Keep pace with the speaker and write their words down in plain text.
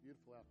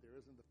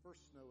isn't the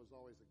first snow is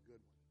always a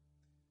good one.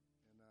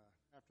 And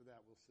after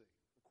that, we'll see.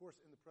 Of course,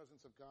 in the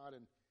presence of God,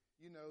 and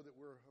you know that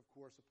we're, of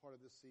course, a part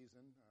of this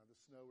season. The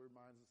snow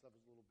reminds us of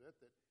us a little bit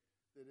that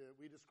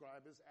we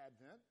describe as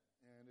Advent.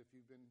 And if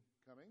you've been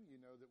coming,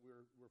 you know that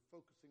we're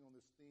focusing on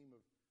this theme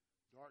of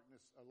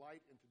darkness, a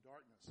light into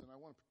darkness. And I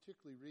want to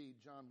particularly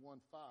read John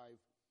 1:5,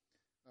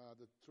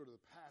 the sort of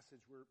the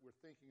passage we're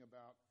thinking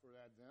about for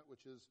Advent,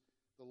 which is,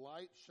 "The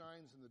light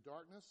shines in the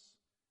darkness,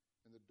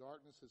 and the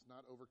darkness has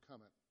not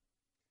overcome it."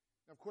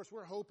 Now, of course,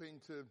 we're hoping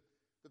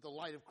that the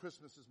light of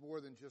Christmas is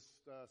more than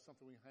just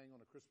something we hang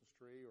on a Christmas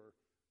tree or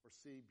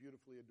see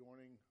beautifully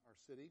adorning our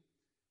city.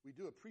 We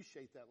do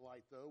appreciate that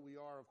light, though. We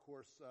are, of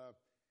course,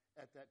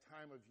 at that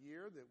time of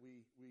year that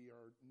we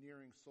are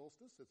nearing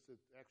solstice.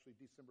 It's actually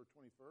December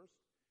 21st.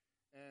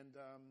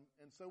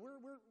 And so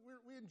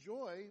we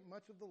enjoy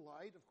much of the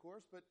light, of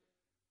course, but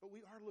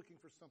we are looking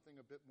for something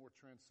a bit more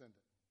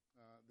transcendent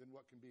than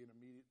what can be an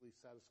immediately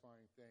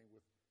satisfying thing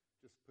with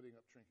just putting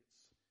up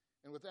trinkets.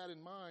 And with that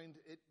in mind,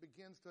 it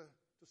begins to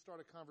start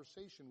a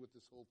conversation with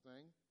this whole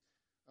thing.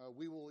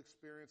 We will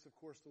experience, of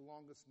course, the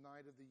longest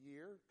night of the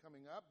year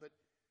coming up,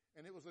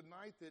 and it was a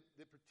night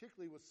that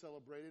particularly was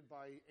celebrated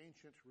by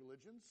ancient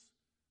religions.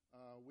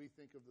 We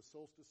think of the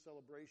solstice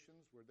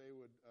celebrations, where they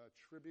would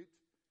attribute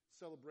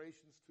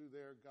celebrations to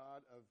their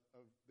god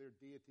of their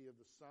deity of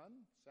the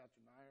sun,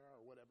 Saturnalia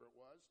or whatever it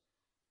was.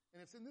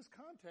 And it's in this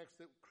context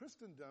that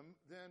Christendom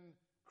then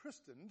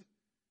christened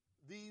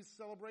these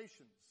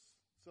celebrations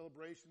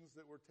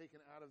that were taken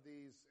out of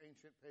these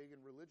ancient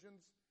pagan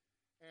religions.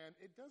 And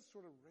it does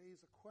sort of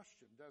raise a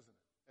question, doesn't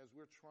it, as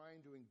we're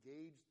trying to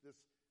engage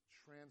this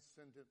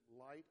transcendent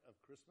light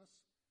of Christmas,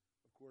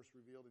 of course,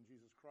 revealed in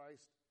Jesus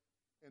Christ.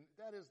 And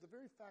that is the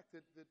very fact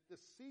that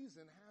this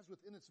season has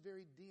within its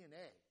very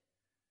DNA.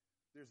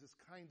 There's this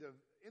kind of,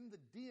 in the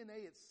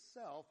DNA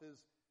itself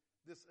is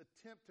this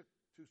attempt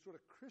to sort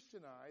of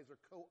Christianize or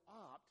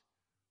co-opt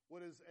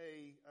what is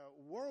a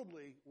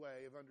worldly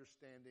way of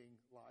understanding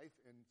life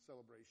and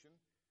celebration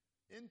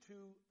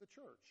into the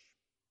church.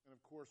 And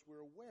of course,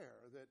 we're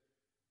aware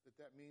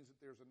that means that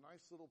there's a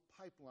nice little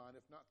pipeline,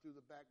 if not through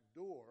the back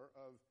door,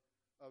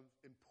 of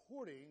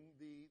importing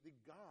the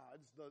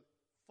gods, the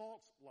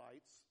false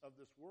lights of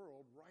this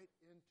world right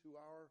into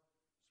our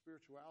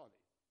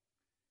spirituality.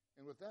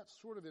 And with that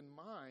sort of in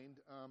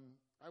mind,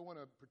 I want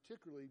to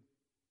particularly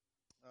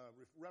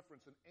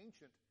reference an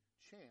ancient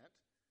chant.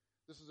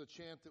 This is a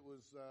chant that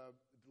was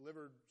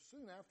delivered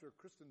soon after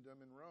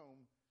Christendom in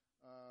Rome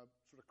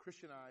sort of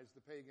Christianized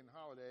the pagan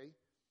holiday.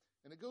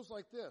 And it goes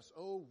like this: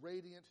 "O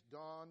radiant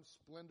dawn,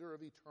 splendor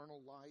of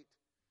eternal light,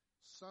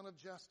 Son of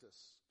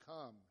justice,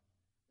 come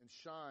and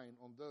shine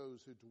on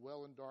those who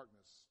dwell in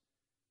darkness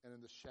and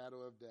in the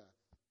shadow of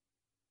death."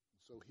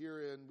 And so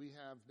herein we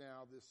have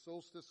now this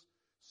solstice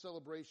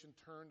celebration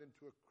turned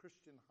into a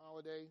Christian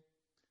holiday,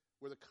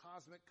 where the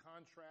cosmic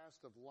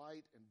contrast of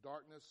light and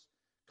darkness,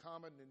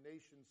 common in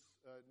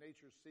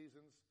nature's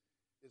seasons,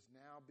 is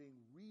now being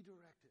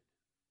redirected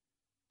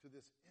to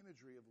this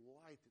imagery of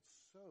light that's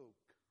so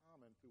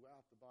common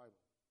throughout the Bible.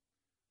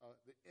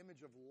 The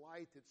image of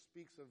light that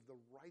speaks of the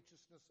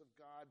righteousness of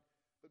God,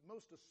 but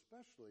most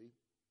especially,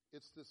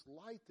 it's this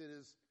light that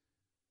is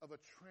of a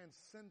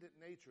transcendent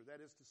nature. That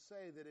is to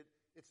say that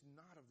it's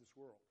not of this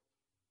world.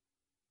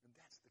 And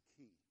that's the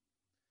key.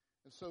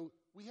 And so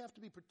we have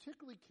to be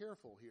particularly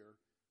careful here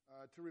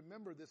to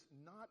remember this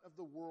not of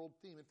the world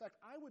theme. In fact,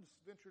 I would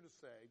venture to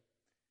say,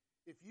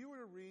 if you were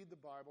to read the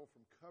Bible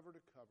from cover to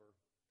cover,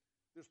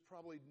 there's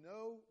probably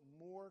no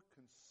more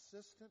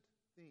consistent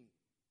theme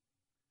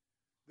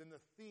than the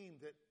theme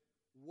that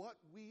what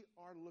we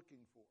are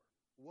looking for,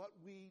 what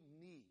we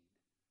need,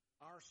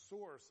 our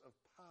source of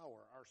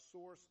power, our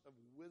source of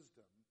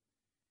wisdom,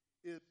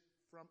 is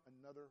from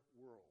another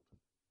world.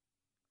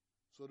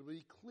 So to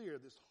be clear,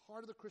 this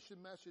heart of the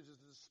Christian message is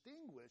to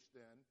distinguish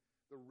then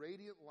the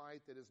radiant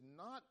light that is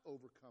not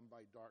overcome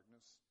by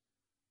darkness,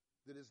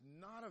 that is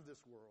not of this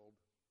world,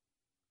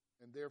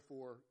 and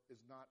therefore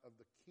is not of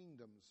the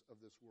kingdoms of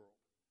this world.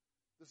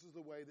 This is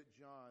the way that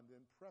John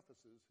then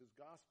prefaces his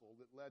gospel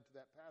that led to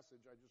that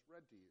passage I just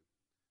read to you.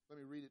 Let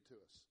me read it to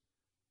us.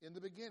 "In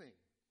the beginning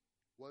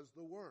was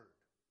the Word,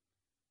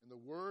 and the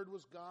Word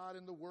was God,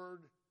 and the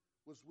Word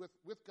was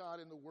with God,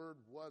 and the Word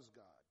was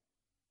God.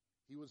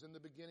 He was in the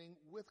beginning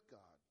with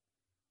God.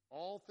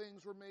 All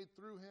things were made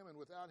through him, and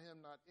without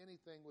him not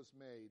anything was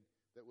made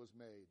that was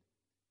made.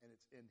 And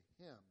it's in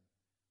him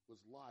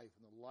was life,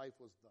 and the life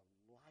was the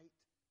light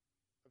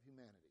of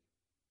humanity."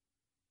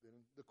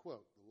 Then the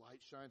quote, "The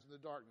light shines in the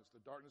darkness. The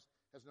darkness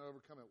has not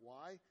overcome it."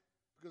 Why?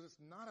 Because it's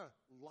not a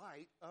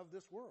light of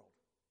this world.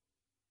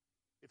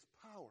 Its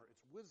power,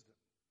 its wisdom,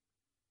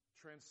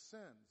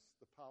 transcends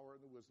the power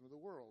and the wisdom of the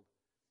world.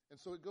 And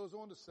so it goes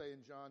on to say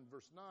in John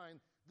verse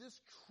 9, this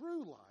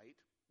true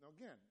light, now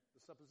again, the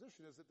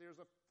supposition is that there's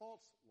a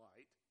false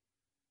light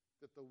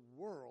that the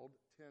world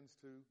tends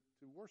to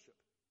worship.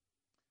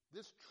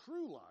 This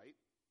true light,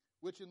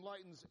 which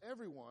enlightens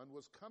everyone,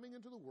 was coming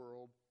into the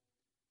world.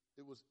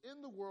 It was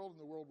in the world, and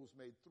the world was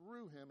made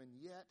through him, and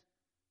yet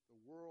the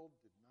world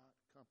did not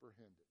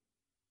comprehend it.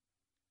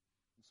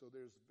 And so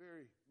there's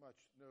very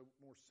much no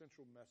more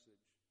central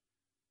message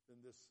than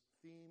this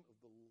theme of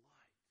the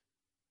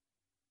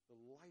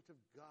light of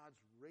God's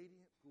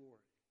radiant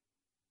glory,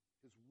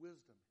 his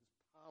wisdom, his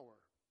power,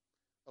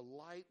 a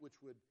light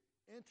which would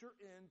enter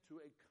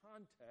into a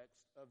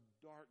context of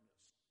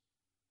darkness.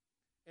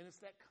 And it's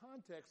that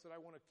context that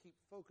I want to keep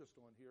focused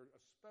on here,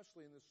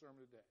 especially in this sermon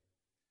today.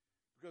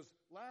 Because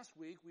last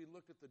week we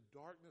looked at the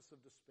darkness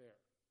of despair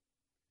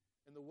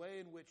and the way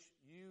in which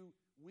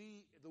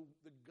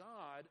the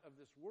God of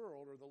this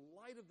world, or the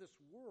light of this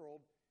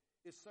world,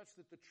 is such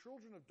that the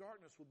children of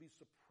darkness will be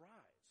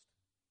surprised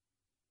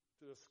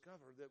to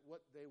discover that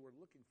what they were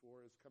looking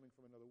for is coming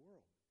from another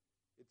world.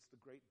 It's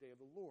the great day of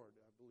the Lord.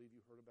 I believe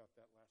you heard about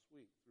that last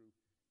week through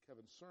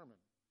Kevin's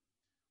sermon.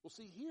 Well,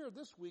 see, here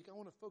this week I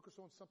want to focus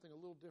on something a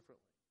little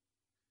differently.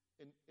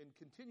 In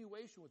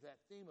continuation with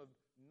that theme of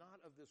not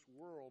of this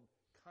world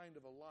kind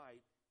of a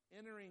light,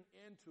 entering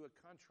into a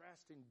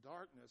contrasting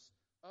darkness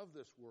of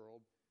this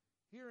world,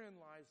 herein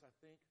lies, I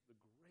think, the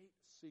great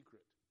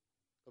secret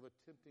of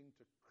attempting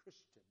to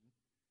Christian,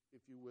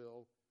 if you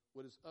will,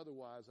 what is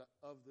otherwise a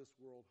of this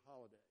world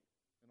holiday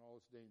and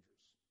all its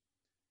dangers.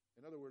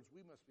 In other words,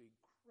 we must be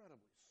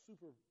incredibly,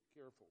 super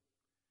careful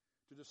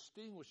to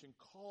distinguish and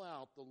call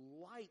out the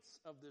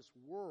lights of this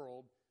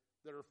world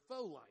that are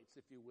faux lights,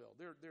 if you will.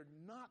 They're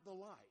not the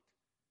light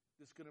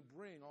that's going to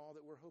bring all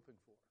that we're hoping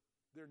for.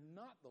 They're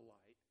not the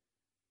light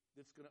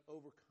that's going to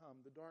overcome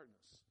the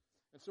darkness.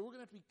 And so we're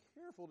going to have to be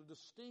careful to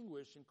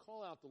distinguish and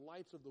call out the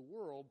lights of the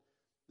world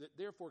that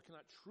therefore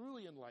cannot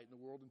truly enlighten the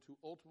world into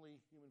ultimately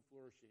human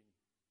flourishing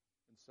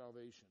and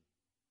salvation.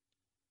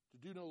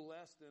 To do no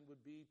less then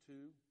would be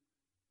to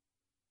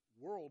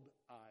world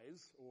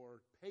eyes or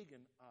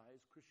pagan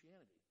eyes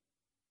Christianity.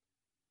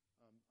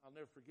 I'll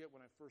never forget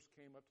when I first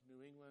came up to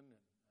New England and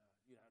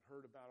I'd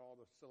heard about all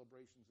the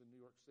celebrations in New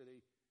York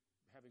City.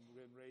 Having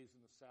been raised in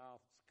the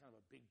South, it's kind of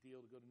a big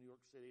deal to go to New York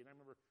City. And I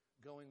remember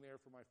going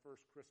there for my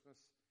first Christmas.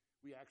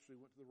 We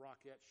actually went to the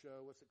Rockette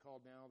show. What's it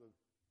called now? The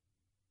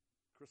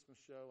Christmas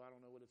show. I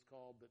don't know what it's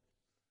called, but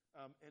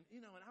and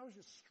I was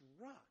just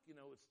struck.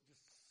 It's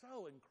just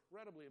so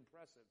incredibly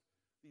impressive.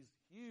 These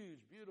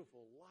huge,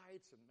 beautiful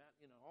lights, and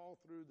all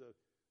through the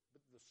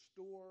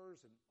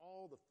stores and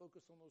all the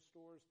focus on those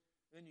stores.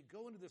 And then you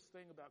go into this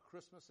thing about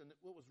Christmas, and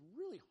what was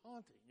really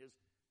haunting is,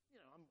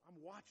 I'm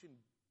watching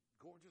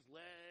gorgeous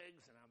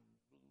legs, and I'm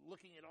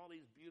looking at all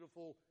these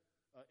beautiful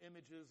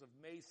images of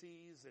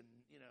Macy's, and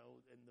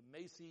the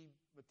Macy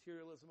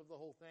materialism of the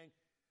whole thing.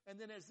 And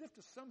then as if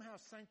to somehow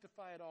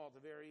sanctify it all at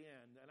the very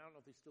end, and I don't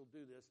know if they still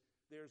do this,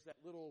 there's that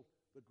little,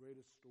 the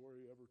greatest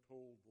story ever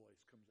told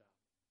voice comes out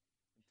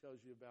and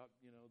tells you about,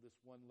 this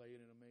one laid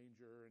in a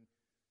manger.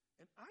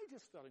 And I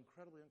just felt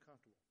incredibly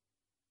uncomfortable.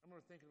 I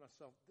remember thinking to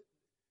myself,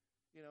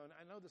 and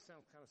I know this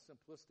sounds kind of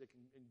simplistic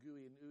and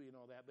gooey and ooey and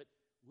all that, but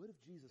what if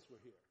Jesus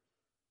were here?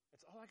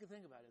 That's all I could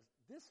think about is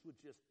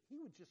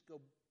he would just go,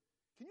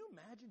 can you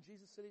imagine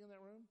Jesus sitting in that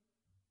room?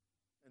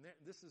 And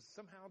this is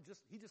somehow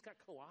he just got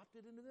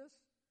co-opted into this?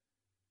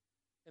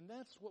 And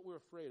that's what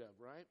we're afraid of,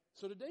 right?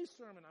 So today's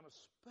sermon, I'm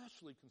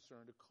especially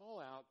concerned to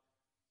call out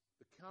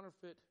the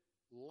counterfeit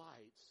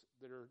lights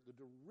that are the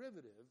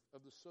derivative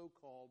of the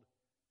so-called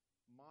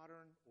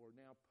modern or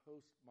now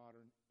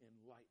postmodern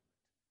enlightenment.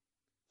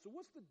 So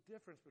what's the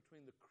difference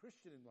between the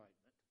Christian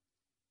enlightenment,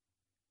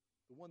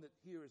 the one that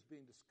here is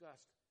being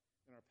discussed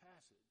in our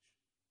passage,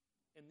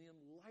 and the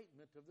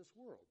enlightenment of this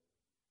world?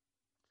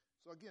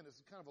 So again,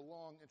 this is kind of a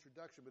long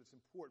introduction, but it's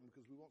important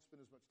because we won't spend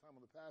as much time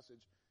on the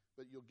passage,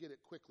 but you'll get it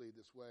quickly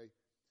this way.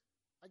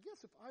 I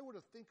guess if I were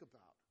to think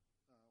about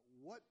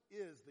what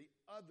is the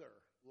other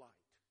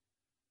light,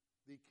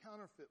 the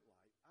counterfeit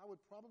light, I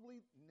would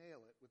probably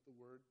nail it with the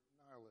word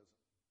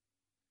nihilism.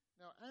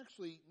 Now,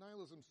 actually,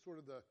 nihilism is sort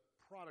of the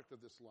product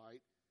of this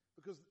light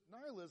because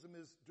nihilism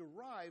is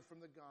derived from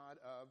the God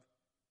of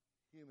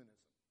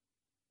humanism.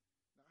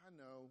 Now, I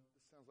know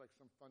this sounds like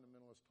some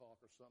fundamentalist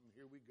talk or something.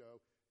 Here we go.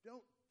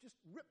 Don't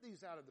just rip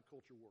these out of the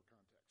culture war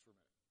context for a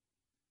minute.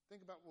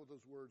 Think about what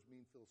those words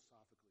mean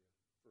philosophically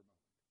for a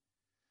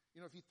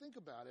moment. If you think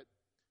about it,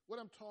 what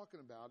I'm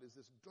talking about is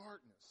this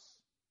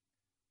darkness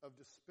of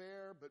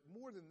despair, but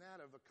more than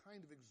that, of a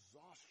kind of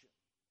exhaustion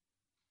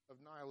of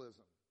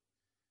nihilism.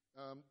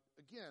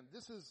 Again,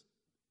 this is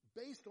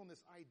based on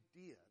this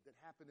idea that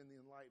happened in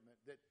the Enlightenment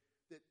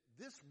that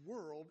this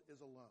world is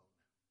alone.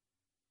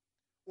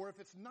 Or if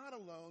it's not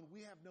alone,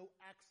 we have no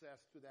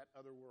access to that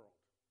other world,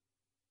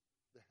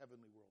 the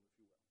heavenly world, if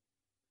you will.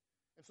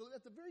 And so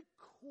at the very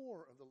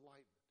core of the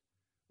Enlightenment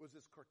was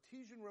this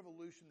Cartesian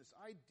revolution, this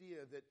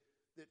idea that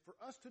for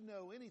us to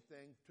know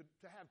anything,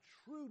 to have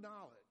true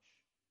knowledge,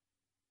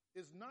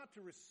 is not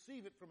to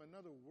receive it from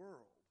another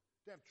world.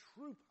 To have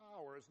true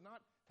power is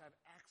not to have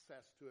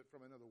access to it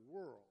from another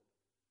world.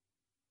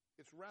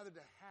 It's rather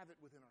to have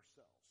it within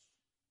ourselves.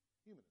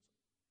 Humanism.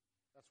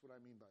 That's what I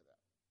mean by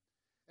that.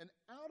 And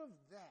out of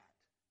that,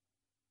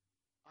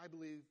 I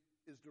believe,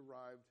 is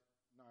derived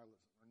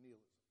nihilism or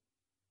nihilism.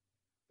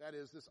 That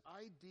is, this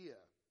idea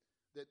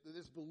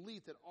this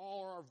belief that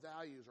all our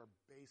values are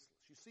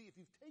baseless. You see, if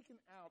you've taken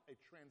out a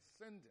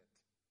transcendent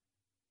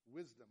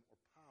wisdom or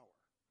power,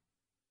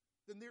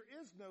 then there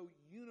is no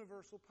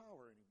universal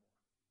power anymore.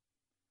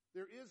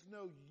 There is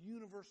no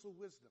universal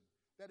wisdom.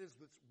 That is,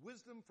 this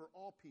wisdom for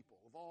all people,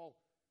 of all,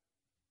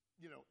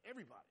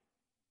 everybody.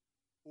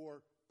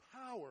 Or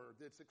power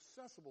that's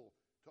accessible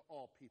to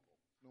all people,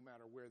 no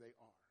matter where they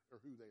are or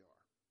who they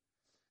are.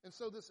 And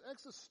so this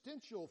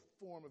existential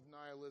form of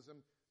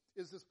nihilism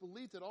is this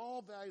belief that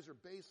all values are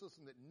baseless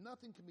and that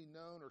nothing can be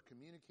known or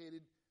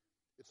communicated.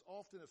 It's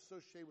often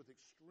associated with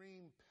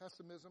extreme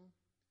pessimism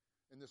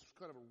and this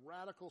kind of a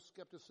radical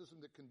skepticism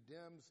that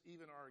condemns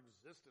even our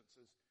existence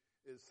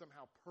as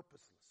somehow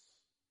purposeless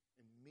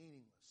and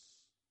meaningless.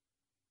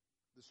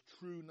 This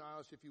true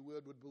nihilist, if you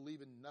would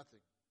believe in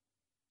nothing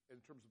in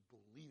terms of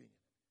believing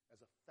in it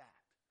as a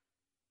fact,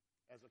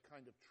 as a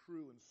kind of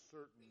true and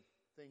certain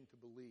thing to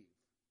believe.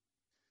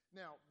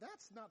 Now,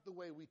 that's not the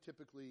way we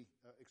typically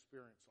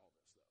experience all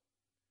this, though.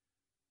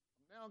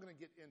 I'm now going to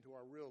get into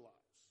our real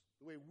lives.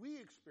 The way we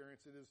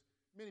experience it is,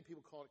 many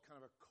people call it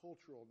kind of a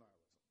cultural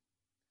nihilism.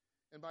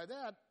 And by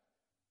that,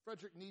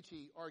 Friedrich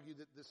Nietzsche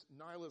argued that this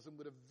nihilism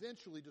would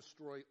eventually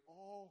destroy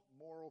all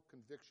moral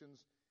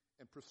convictions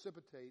and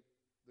precipitate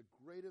the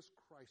greatest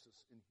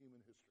crisis in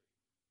human history,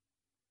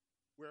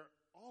 where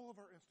all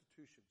of our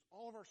institutions,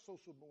 all of our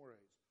social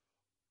mores,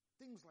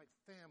 things like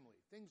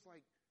family, things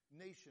like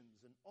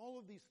nations, and all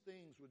of these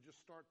things would just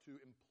start to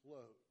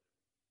implode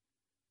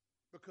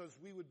because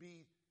we would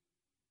be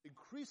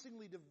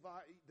increasingly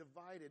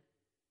divided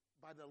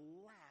by the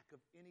lack of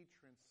any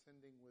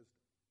transcending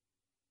wisdom,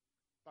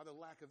 by the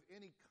lack of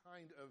any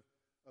kind of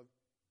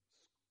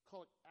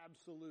call it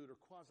absolute or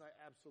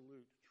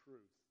quasi-absolute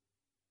truth.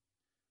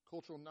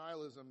 Cultural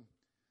nihilism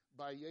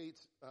by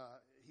Yeats,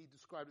 he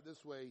described it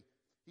this way.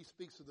 He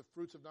speaks of the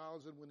fruits of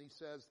nihilism when he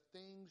says,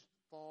 things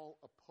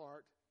fall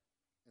apart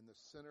and the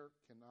sinner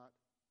cannot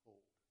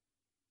hold.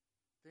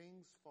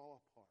 Things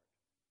fall apart.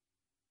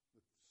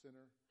 The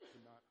sinner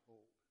cannot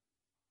hold.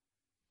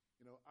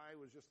 I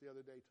was just the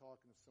other day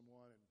talking to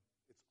someone, and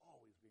it's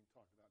always being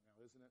talked about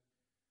now, isn't it?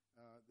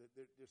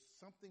 There's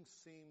something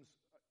seems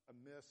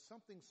amiss.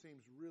 Something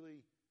seems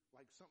really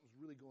like something's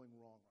really going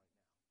wrong right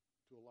now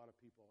to a lot of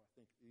people, I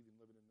think, even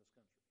living in this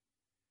country.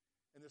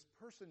 And this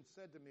person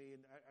said to me,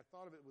 and I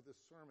thought of it with this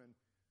sermon,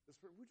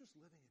 we're just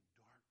living in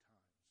dark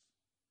times.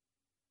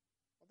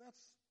 Well,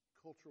 that's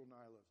cultural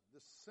nihilism,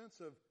 this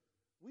sense of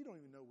we don't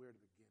even know where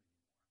to begin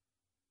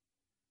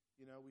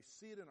anymore. We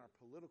see it in our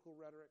political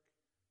rhetoric,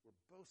 where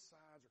both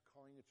sides are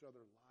calling each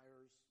other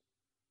liars.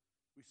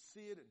 We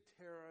see it in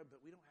terror,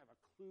 but we don't have a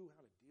clue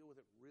how to deal with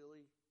it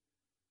really.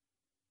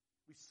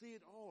 We see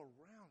it all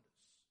around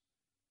us.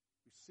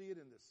 We see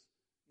it in this,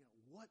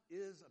 what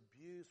is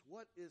abuse?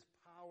 What is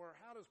power?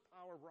 How does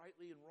power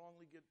rightly and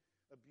wrongly get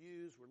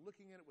abused? We're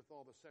looking at it with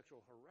all the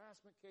sexual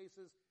harassment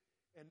cases.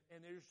 And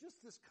there's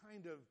just this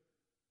kind of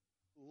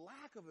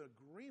lack of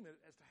agreement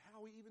as to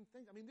how we even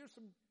think. I mean, there's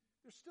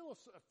still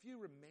a few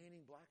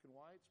remaining black and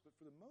whites, but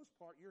for the most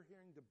part, you're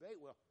hearing debate.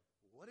 Well,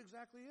 what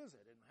exactly is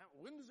it? And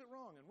when is it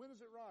wrong? And when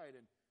is it right?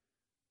 And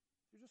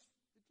it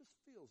just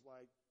feels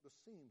like the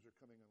seams are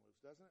coming unloose,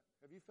 doesn't it?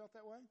 Have you felt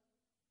that way?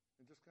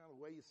 And just kind of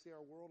the way you see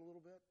our world a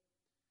little bit?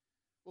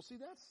 Well, see,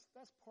 that's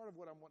part of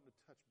what I'm wanting to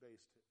touch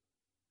base to.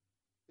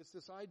 It's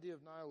this idea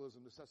of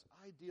nihilism, this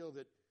idea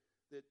that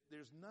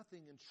there's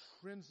nothing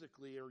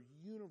intrinsically or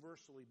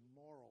universally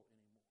moral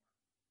anymore.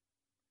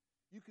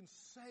 You can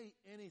say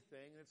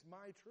anything, and it's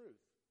my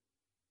truth.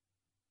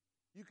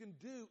 You can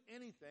do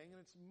anything, and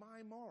it's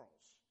my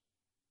morals.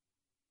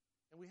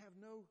 And we have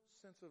no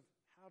sense of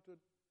how to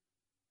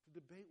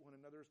debate one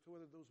another as to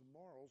whether those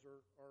morals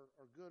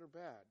are good or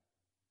bad.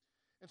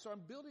 And so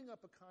I'm building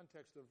up a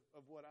context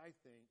of what I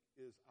think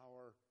is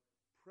our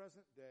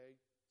present-day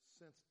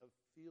sense of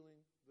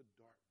feeling the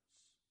darkness,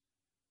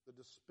 the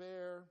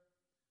despair,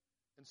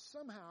 and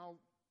somehow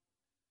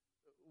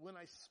when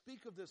I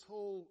speak of this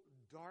whole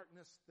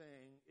darkness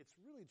thing, it's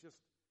really just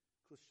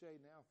cliche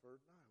now for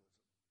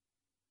nihilism.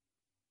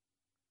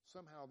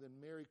 Somehow then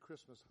Merry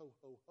Christmas, ho,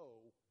 ho, ho,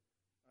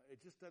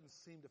 it just doesn't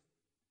seem to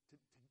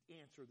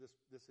answer this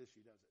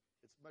issue, does it?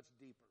 It's much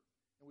deeper,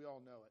 and we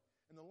all know it.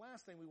 And the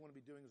last thing we want to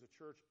be doing as a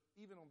church,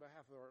 even on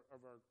behalf of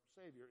our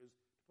Savior, is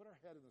to put our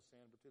head in the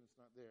sand and pretend it's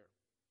not there.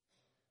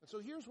 And so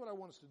here's what I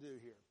want us to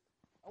do here.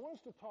 I want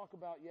us to talk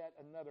about yet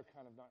another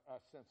kind of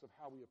sense of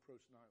how we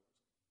approach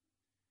nihilism.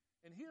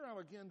 And here I'm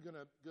again going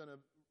to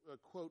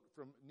quote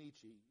from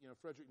Nietzsche,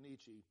 Friedrich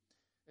Nietzsche.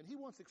 And he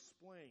once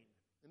explained,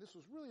 and this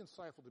was really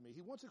insightful to me,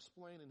 he once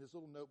explained in his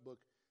little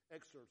notebook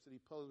excerpts that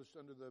he published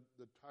under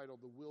the title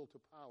The Will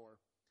to Power,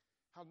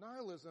 how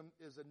nihilism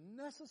is a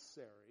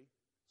necessary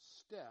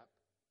step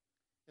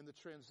in the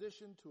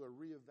transition to a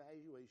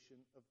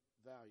reevaluation of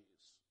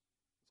values.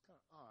 It's kind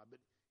of odd,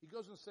 but he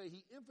goes on to say,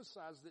 he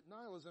emphasizes that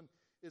nihilism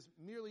is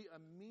merely a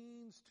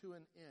means to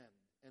an end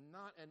and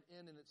not an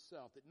end in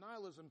itself. That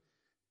nihilism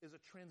is a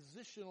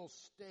transitional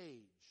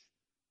stage,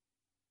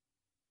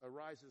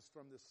 arises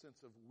from this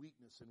sense of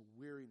weakness and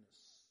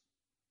weariness.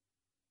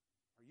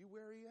 Are you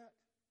weary yet?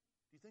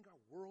 Do you think our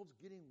world's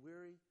getting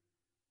weary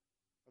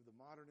of the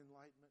modern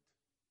enlightenment?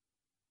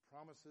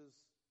 Promises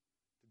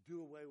to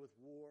do away with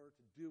war,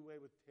 to do away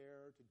with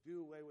terror, to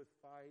do away with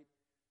fight,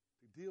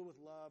 to deal with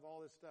love,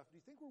 all this stuff. Do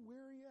you think we're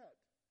weary yet?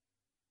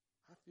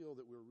 I feel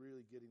that we're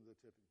really getting to the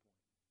tipping point.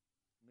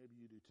 Maybe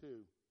you do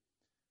too.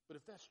 But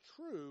if that's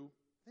true,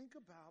 think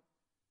about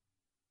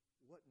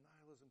what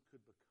nihilism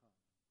could become.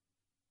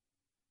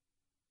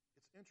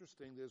 It's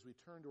interesting that as we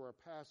turn to our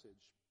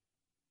passage,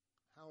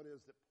 how it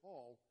is that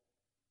Paul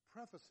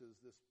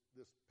prefaces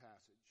this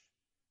passage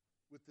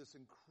with this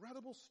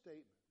incredible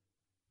statement.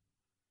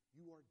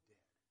 You are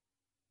dead.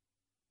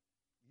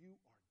 You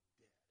are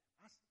dead.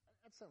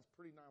 That sounds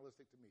pretty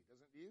nihilistic to me,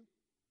 doesn't you?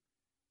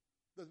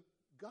 The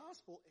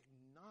gospel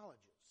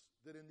acknowledges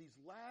that in these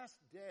last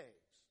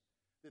days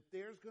that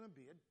there's going to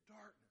be a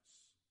darkness.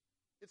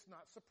 It's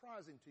not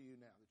surprising to you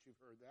now that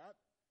you've heard that.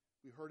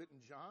 We heard it in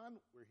John.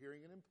 We're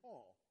hearing it in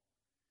Paul.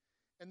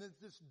 And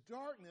that this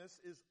darkness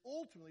is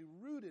ultimately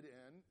rooted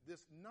in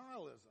this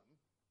nihilism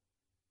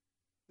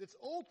that's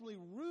ultimately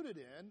rooted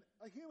in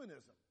a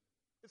humanism.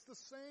 It's the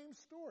same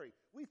story.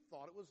 We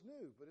thought it was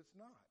new, but it's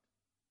not.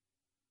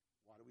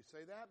 Why do we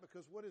say that?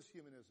 Because what is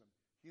humanism?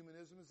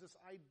 Humanism is this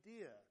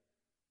idea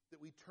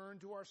that we turn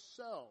to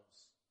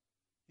ourselves.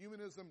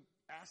 Humanism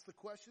asks the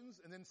questions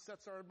and then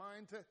sets our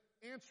mind to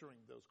answering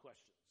those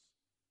questions.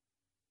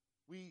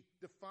 We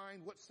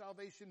define what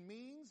salvation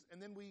means,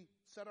 and then we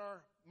set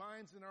our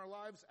minds and our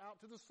lives out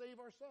to save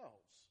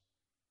ourselves.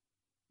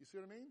 You see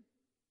what I mean?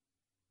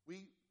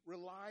 We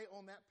rely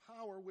on that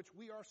power which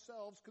we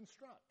ourselves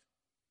construct.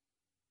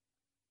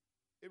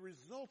 It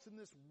results in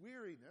this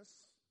weariness,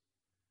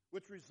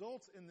 which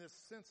results in this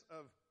sense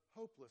of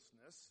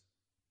hopelessness,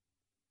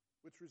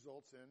 which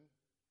results in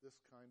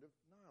this kind of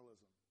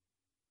nihilism.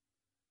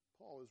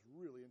 Paul is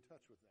really in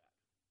touch with that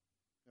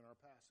in our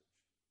passage.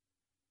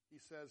 He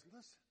says,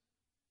 listen,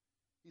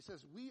 he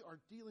says, we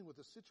are dealing with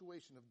a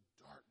situation of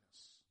darkness,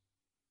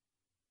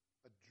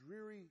 a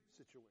dreary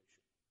situation,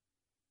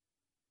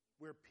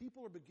 where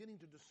people are beginning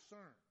to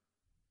discern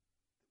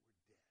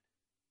that we're dead.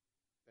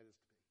 That is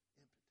to be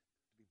impotent,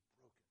 to be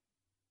broken.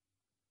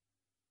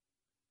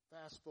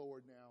 Fast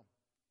forward now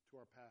to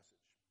our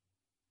passage.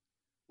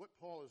 What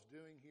Paul is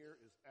doing here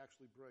is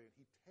actually brilliant.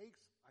 He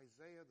takes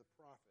Isaiah the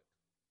prophet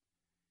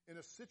in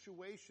a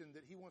situation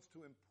that he wants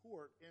to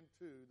import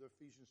into the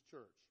Ephesians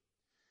church.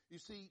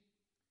 You see,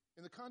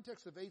 in the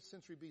context of 8th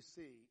century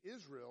BC,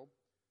 Israel,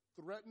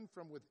 threatened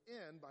from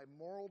within by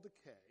moral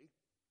decay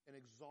and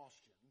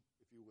exhaustion,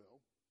 if you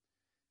will,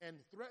 and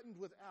threatened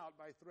without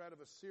by threat of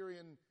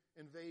Assyrian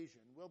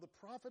invasion. Well, the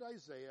prophet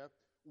Isaiah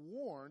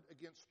warned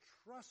against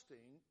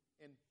trusting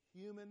in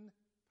human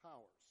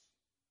powers.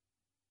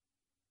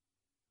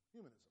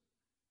 Humanism.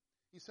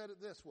 He said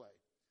it this way: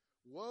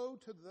 woe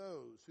to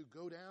those who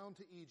go down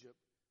to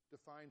Egypt to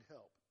find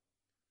help,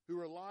 who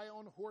rely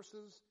on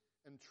horses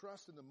and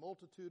trust in the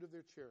multitude of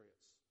their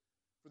chariots.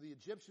 For the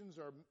Egyptians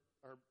are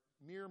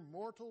mere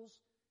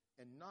mortals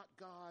and not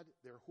God.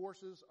 Their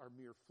horses are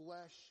mere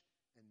flesh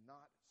and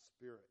not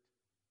spirit.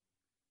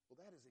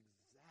 Well, that is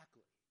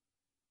exactly.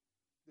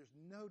 There's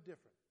no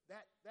different.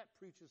 That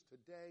preaches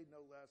today no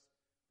less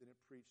than it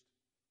preached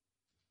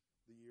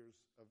the years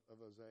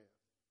of Isaiah.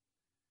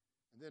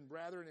 And then,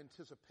 rather, in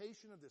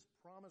anticipation of this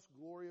promised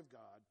glory of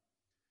God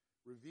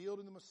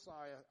revealed in the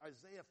Messiah,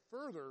 Isaiah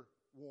further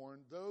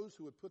warned those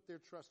who would put their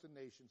trust in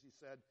nations. He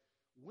said,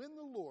 when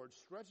the Lord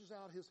stretches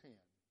out his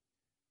hand,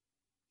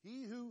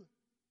 he who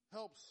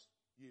helps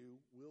you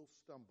will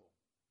stumble.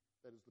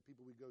 That is the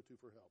people we go to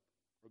for help,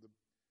 or the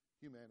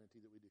humanity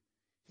that we do.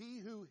 He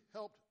who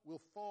helped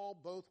will fall,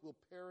 both will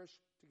perish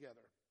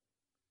together.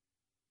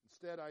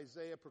 Instead,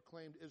 Isaiah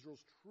proclaimed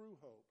Israel's true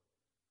hope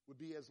would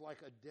be as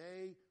like a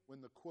day when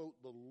the, quote,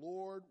 the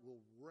Lord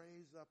will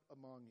raise up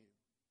among you.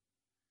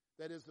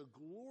 That is, the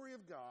glory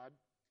of God,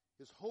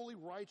 his holy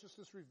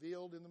righteousness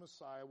revealed in the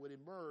Messiah, would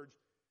emerge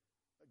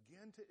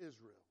again to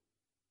Israel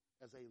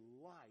as a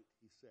light,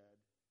 he said,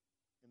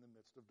 in the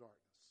midst of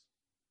darkness.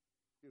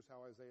 Here's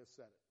how Isaiah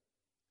said it.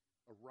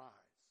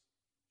 Arise,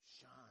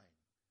 shine,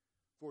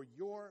 for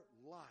your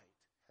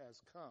light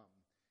has come,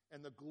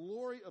 and the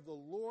glory of the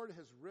Lord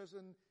has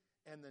risen,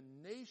 and the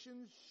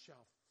nations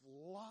shall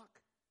flock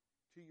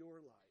to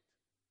your light.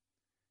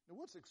 Now,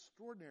 what's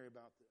extraordinary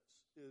about this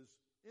is,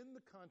 in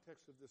the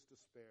context of this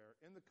despair,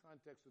 in the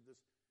context of this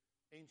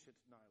ancient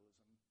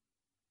nihilism,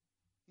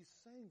 he's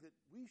saying that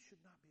we should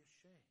not be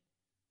ashamed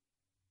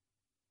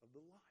of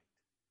the light.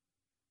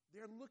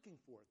 They're looking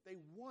for it. They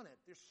want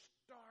it. They're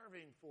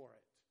starving for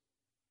it.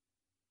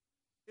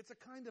 It's a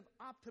kind of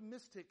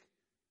optimistic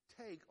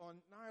take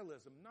on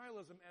nihilism.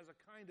 Nihilism as a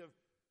kind of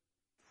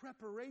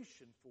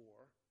preparation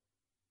for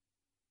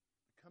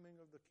the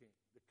coming of the King,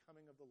 the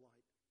coming of the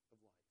light of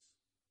lights.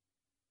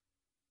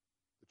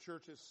 The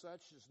church as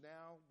such is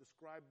now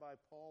described by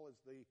Paul as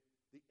the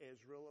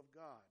Israel of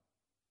God.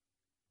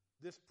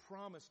 This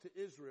promise to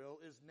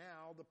Israel is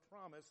now the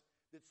promise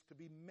that's to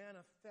be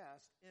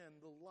manifest in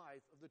the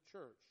life of the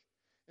church.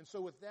 And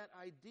so with that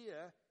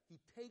idea, he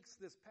takes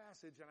this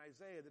passage in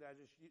Isaiah that I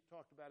just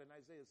talked about in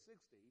Isaiah 60,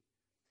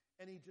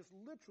 and he just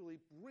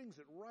literally brings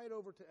it right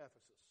over to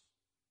Ephesus.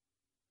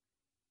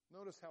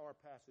 Notice how our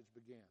passage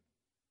began.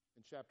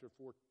 In chapter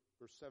 4,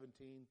 verse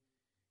 17,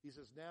 he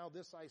says, "Now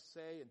this I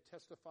say and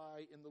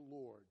testify in the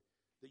Lord,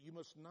 that you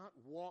must not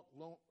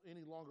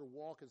any longer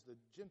walk as the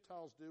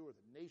Gentiles do or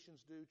the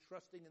nations do,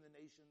 trusting in the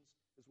nations,"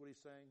 is what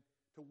he's saying.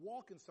 To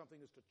walk in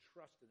something is to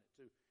trust in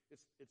it.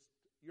 It's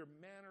your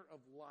manner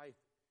of life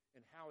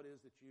and how it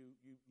is that you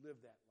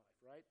live that life,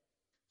 right?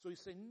 So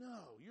he's saying,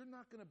 no, you're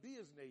not going to be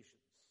as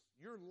nations.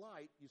 Your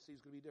light, you see, is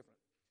going to be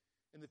different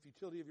in the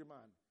futility of your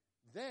mind.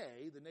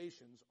 They, the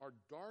nations, are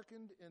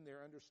darkened in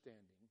their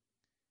understanding,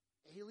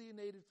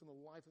 alienated from the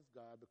life of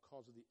God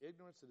because of the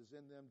ignorance that is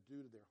in them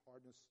due to their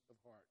hardness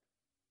of heart.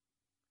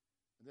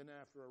 And then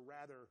after a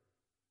rather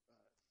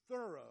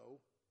thorough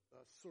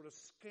sort of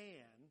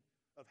scan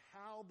of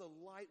how the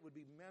light would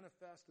be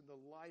manifest in the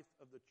life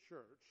of the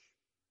church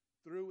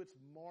through its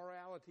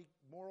morality,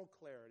 moral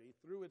clarity,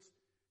 through its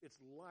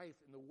life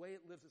and the way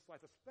it lives its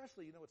life.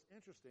 Especially, what's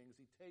interesting is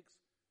he takes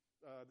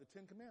the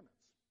Ten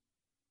Commandments.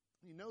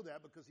 You know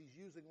that because he's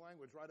using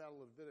language right out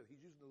of Leviticus.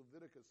 He's using the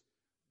Leviticus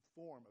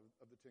form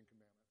of the Ten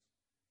Commandments.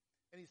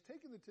 And he's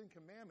taken the Ten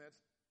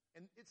Commandments,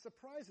 and it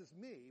surprises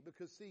me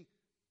because, see,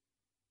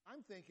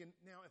 I'm thinking,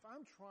 now, if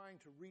I'm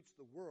trying to reach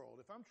the world,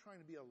 if I'm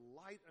trying to be a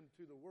light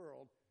unto the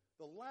world,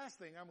 the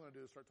last thing I'm going to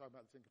do is start talking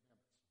about the Ten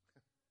Commandments.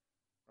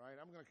 Right?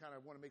 I'm going to kind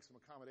of want to make some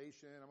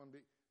accommodation. I'm going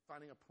to be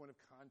finding a point of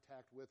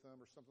contact with them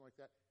or something like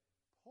that.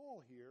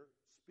 Paul here,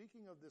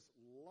 speaking of this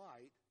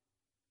light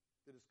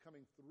that is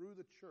coming through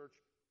the church,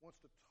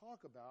 wants to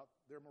talk about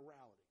their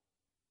morality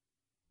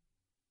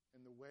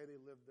and the way they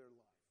live their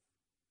life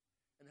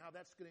and how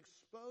that's going to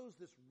expose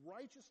this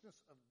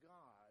righteousness of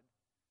God,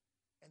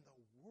 and the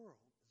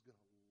world is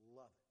going to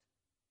love it.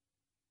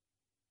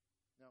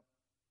 Now,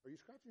 are you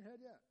scratching your head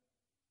yet?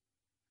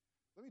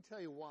 Let me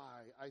tell you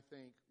why I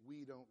think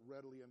we don't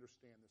readily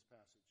understand this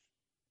passage,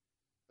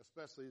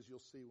 especially as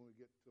you'll see when we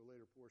get to a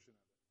later portion of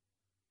it.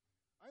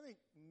 I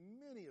think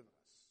many of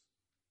us,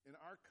 in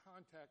our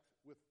contact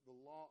with the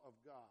law of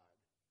God,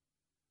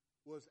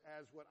 was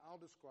as what I'll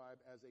describe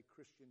as a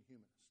Christian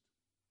humanist.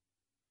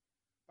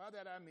 By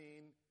that I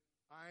mean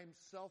I'm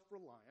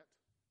self-reliant.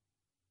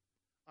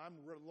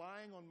 I'm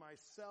relying on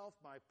myself,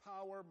 my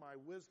power, my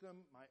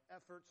wisdom, my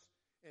efforts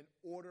in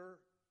order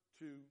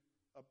to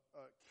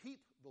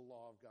keep the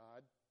law of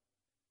God.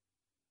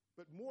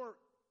 But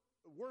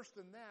worse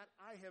than that,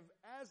 I have,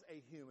 as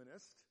a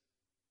humanism,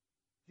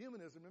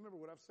 remember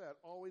what I've said,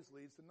 always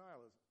leads to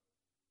nihilism.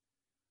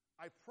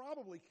 I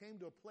probably came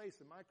to a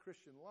place in my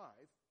Christian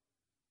life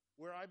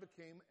where I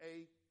became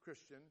a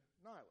Christian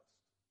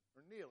nihilist,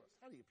 or nihilist.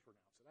 How do you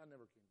pronounce it? I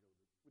never can go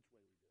which way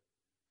we do it.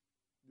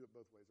 Do it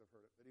both ways, I've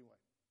heard it. But anyway,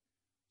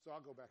 so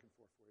I'll go back and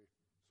forth for you,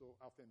 so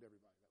I'll offend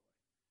everybody that way.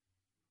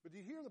 But do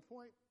you hear the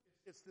point?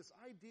 It's this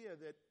idea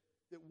that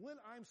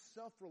when I'm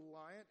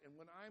self-reliant and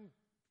when I'm,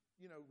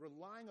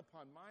 relying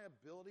upon my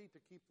ability to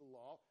keep the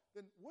law,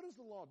 then what does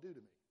the law do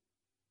to me?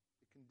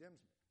 It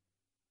condemns me.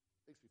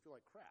 It makes me feel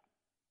like crap.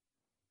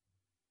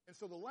 And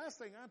so the last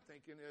thing I'm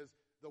thinking is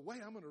the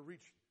way I'm going to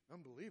reach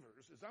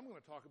unbelievers is I'm going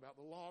to talk about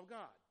the law of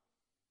God.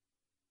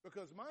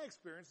 Because my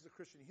experience as a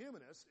Christian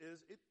humanist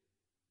is it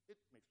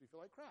makes me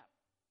feel like crap.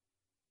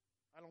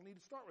 I don't need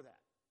to start with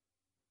that.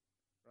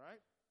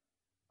 Right?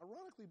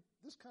 Ironically,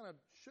 this kind of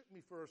shook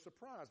me for a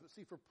surprise. But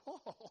see, for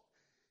Paul,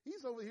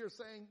 he's over here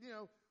saying,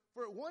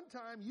 for at one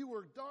time you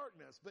were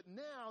darkness, but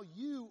now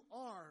you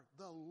are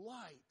the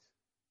light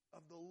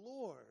of the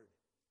Lord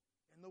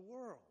in the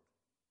world.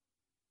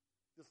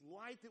 This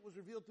light that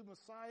was revealed through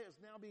Messiah is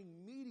now being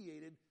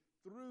mediated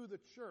through the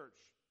church.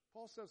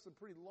 Paul says some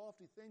pretty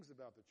lofty things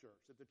about the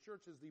church, that the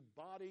church is the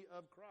body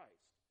of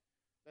Christ.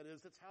 That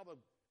is, that's how the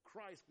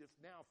Christ gets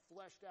now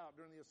fleshed out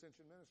during the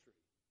ascension ministry.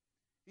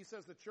 He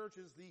says the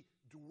church is the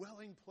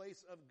dwelling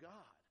place of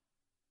God.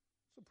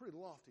 Some pretty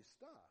lofty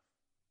stuff.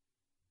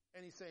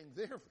 And he's saying,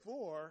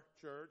 therefore,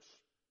 church,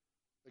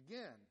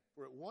 again,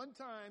 for at one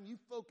time you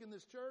folk in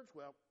this church,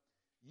 well,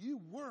 you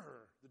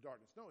were the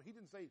darkness. No, he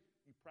didn't say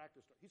you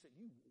practiced. He said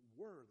you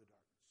were the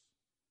darkness.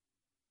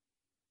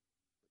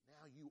 But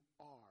now you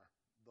are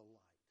the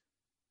light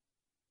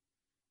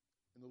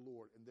in the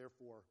Lord, and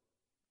therefore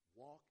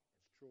walk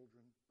as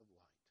children of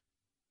light.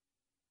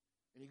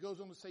 And he goes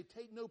on to say,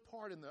 take no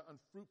part in the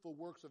unfruitful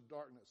works of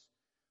darkness,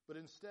 but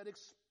instead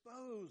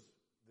expose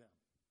them.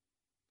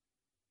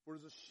 For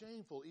it is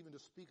shameful even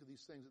to speak of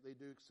these things that they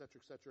do,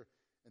 etc., etc.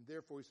 And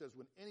therefore, he says,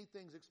 when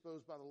anything's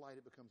exposed by the light,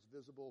 it becomes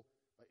visible.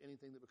 By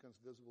anything that becomes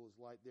visible is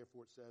light.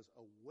 Therefore, it says,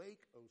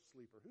 awake, O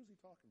sleeper. Who's he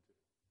talking to?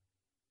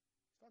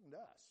 He's talking to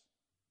us.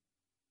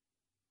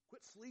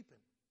 Quit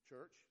sleeping,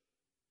 church.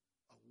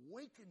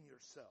 Awaken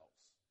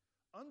yourselves.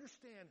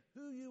 Understand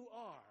who you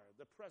are,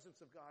 the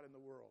presence of God in the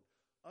world.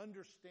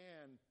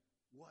 Understand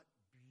what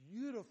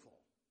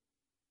beautiful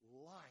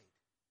light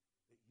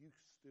that you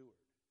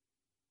steward.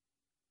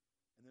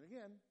 And then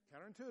again,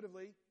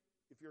 counterintuitively,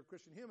 if you're a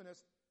Christian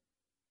humanist,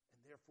 and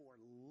therefore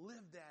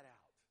live that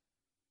out.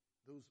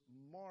 those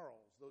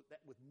morals,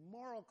 that with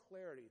moral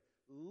clarity,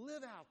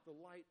 live out the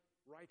light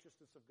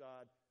righteousness of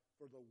God,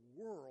 for the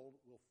world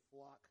will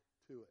flock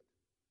to it.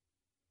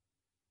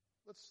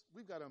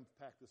 We've got to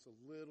unpack this a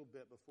little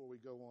bit before we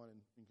go on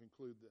and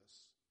conclude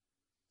this.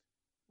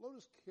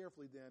 Notice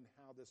carefully then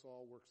how this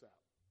all works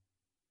out.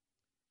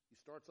 He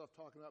starts off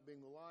talking about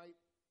being the light.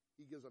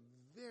 He gives a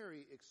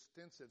very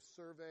extensive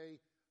survey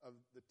of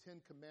the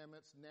Ten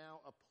Commandments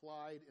now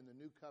applied in the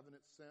New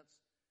Covenant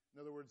sense.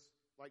 In other words,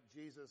 like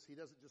Jesus, he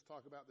doesn't just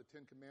talk about the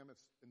Ten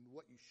Commandments and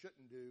what you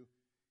shouldn't do.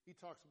 He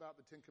talks about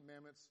the Ten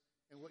Commandments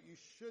and what you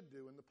should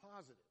do in the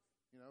positive.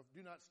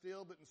 Do not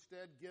steal, but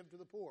instead give to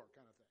the poor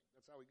kind of thing.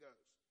 That's how he goes.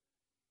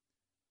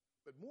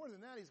 But more than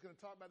that, he's going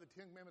to talk about the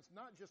Ten Commandments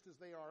not just as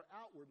they are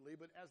outwardly,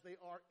 but as they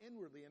are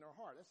inwardly in our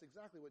heart. That's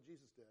exactly what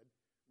Jesus did,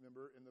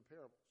 remember, in the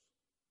parables.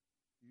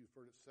 You've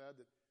heard it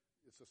said that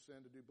it's a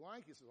sin to do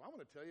blank. He says, well, I'm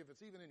going to tell you, if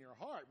it's even in your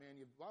heart, man,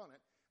 you've blown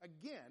it.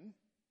 Again,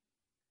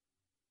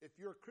 if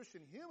you're a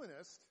Christian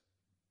humanist,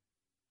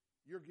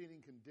 you're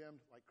getting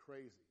condemned like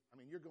crazy. I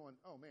mean, you're going,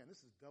 oh, man,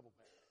 this is double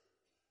bad.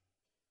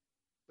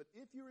 But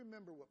if you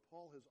remember what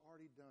Paul has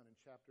already done in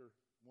chapter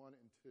 1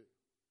 and 2,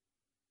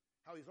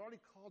 how he's already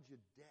called you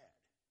dead.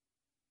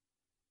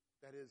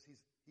 That is,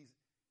 he's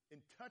in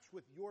touch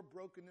with your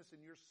brokenness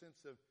and your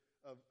sense of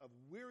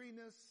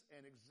weariness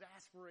and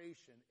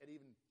exasperation at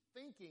even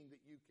thinking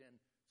that you can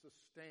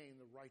sustain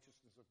the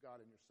righteousness of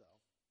God in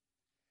yourself.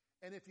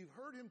 And if you've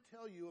heard him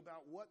tell you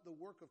about what the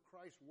work of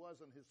Christ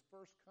was on his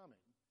first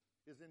coming,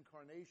 his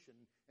incarnation,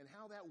 and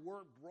how that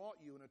work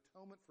brought you an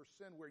atonement for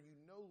sin where you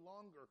no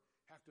longer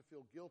have to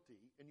feel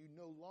guilty and you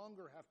no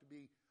longer have to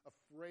be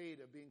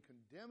afraid of being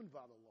condemned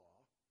by the law,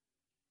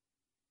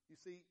 you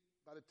see,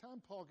 by the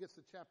time Paul gets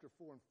to chapter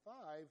 4 and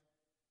 5,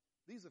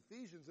 these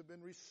Ephesians have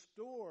been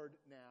restored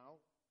now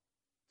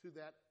to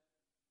that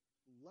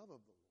love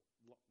of the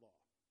law.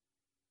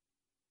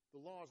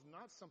 The law is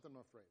not something I'm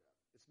afraid of.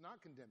 It's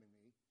not condemning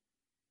me.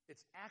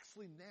 It's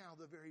actually now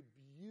the very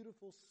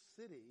beautiful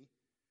city,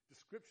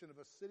 description of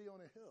a city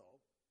on a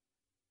hill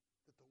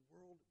that the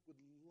world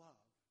would love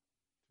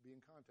to be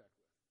in contact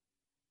with.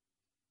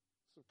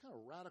 It's a kind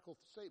of radical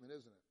statement,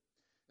 isn't it?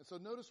 And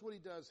so notice what he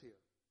does here.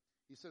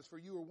 He says,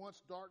 for you were once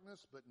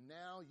darkness, but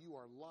now you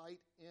are light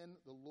in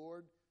the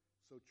Lord.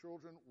 So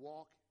children,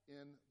 walk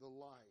in the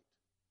light.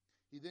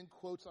 He then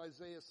quotes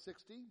Isaiah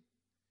 60,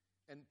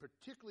 and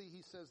particularly he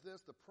says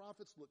this, the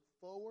prophets look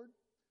forward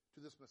to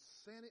this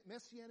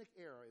messianic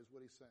era, is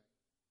what he's saying.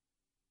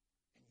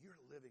 And you're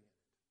living in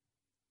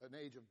it. An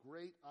age of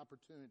great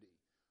opportunity.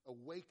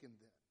 Awaken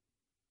then.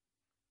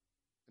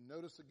 And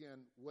notice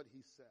again what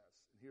he says.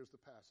 And here's the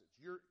passage.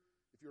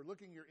 If you're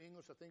looking at your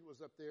English, I think it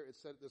was up there, it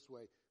said it this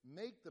way.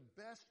 Make the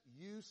best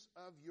use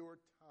of your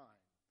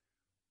time.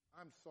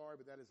 I'm sorry,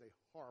 but that is a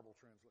horrible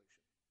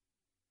translation.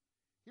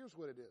 Here's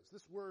what it is.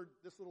 This word,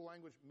 this little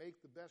language,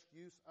 make the best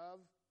use of,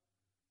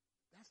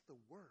 that's the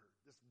word.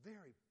 This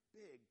very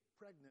big,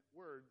 pregnant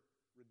word,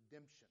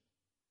 redemption.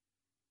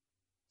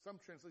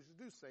 Some translations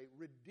do say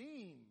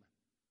redeem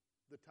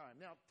the time.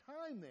 Now,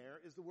 time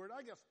there is the word,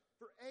 I guess,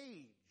 for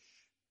age.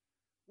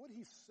 What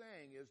he's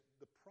saying is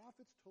the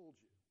prophets told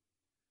you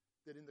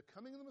that in the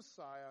coming of the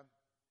Messiah,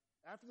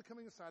 after the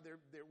coming of the Messiah,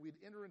 we'd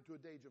enter into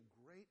a age of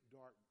great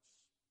darkness,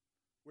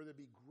 where there'd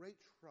be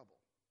great trouble,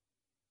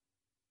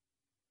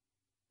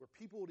 where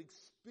people would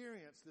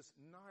experience this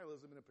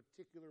nihilism in a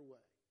particular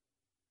way.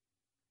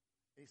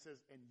 And he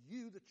says, and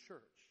you, the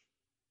church,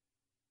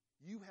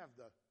 you have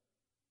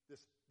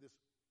this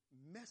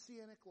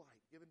messianic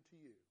light given to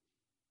you,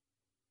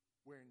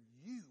 wherein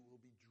you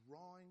will be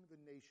drawing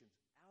the nations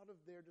out of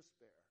their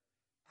despair,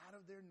 out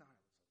of their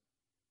nihilism,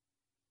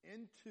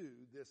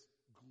 into this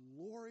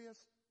glorious,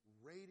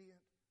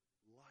 radiant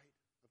light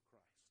of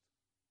Christ.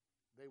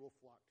 They will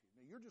flock to you.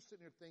 Now, you're just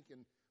sitting here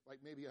thinking, like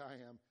maybe I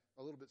am,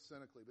 a little bit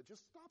cynically, but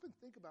just stop and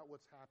think about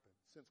what's happened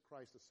since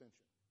Christ's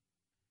ascension.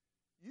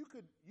 You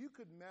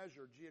could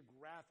measure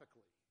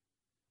geographically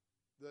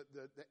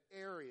the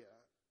area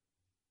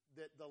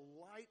that the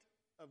light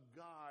of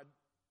God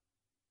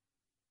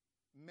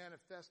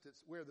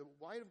where the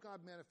light of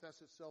God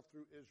manifests itself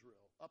through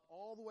Israel, up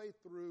all the way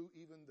through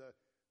even the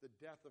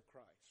death of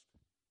Christ.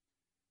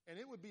 And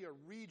it would be a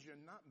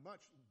region not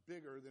much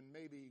bigger than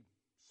maybe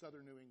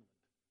southern New England.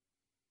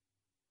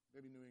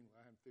 Maybe New England.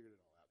 I haven't figured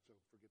it all out, so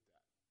forget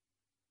that.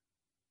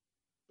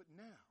 But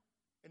now,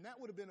 and that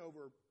would have been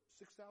over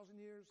 6,000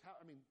 years.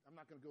 I'm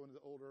not going to go into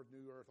the old earth,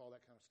 new earth, all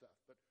that kind of stuff.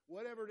 But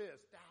whatever it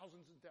is,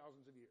 thousands and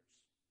thousands of years.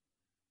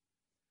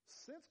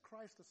 Since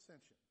Christ's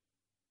ascension,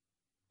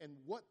 and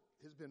what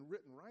has been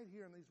written right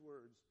here in these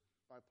words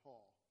by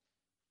Paul,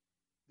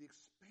 the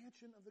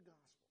expansion of the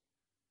gospel,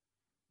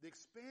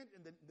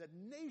 the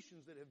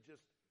nations that have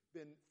just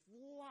been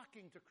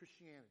flocking to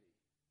Christianity.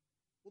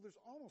 Well, there's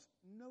almost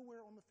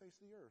nowhere on the face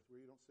of the earth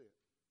where you don't see it.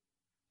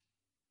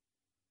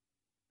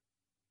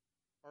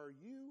 Are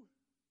you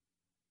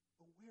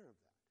aware of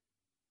that?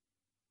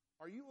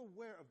 Are you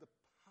aware of the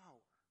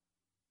power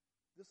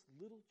this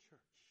little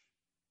church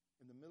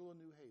in the middle of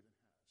New Haven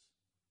has?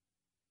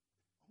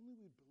 If only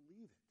we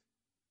believe it.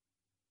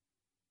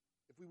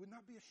 we would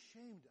not be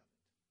ashamed of it.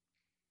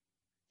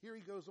 Here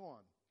he goes on.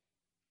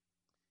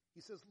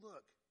 He says,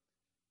 look,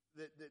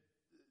 that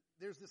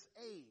there's this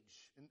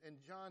age,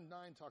 and John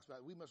 9 talks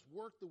about it. We must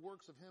work the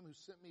works of him who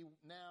sent me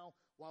now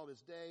while it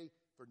is day,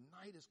 for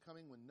night is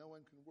coming when no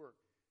one can work.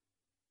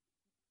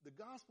 The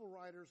gospel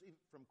writers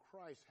from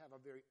Christ have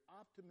a very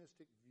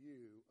optimistic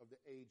view of the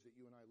age that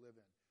you and I live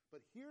in.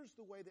 But here's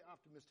the way the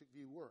optimistic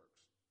view works,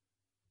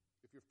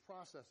 if you're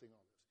processing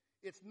all this.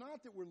 It's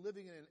not that we're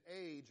living in an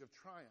age of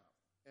triumph,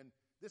 and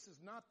this is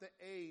not the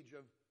age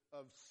of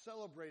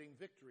celebrating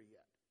victory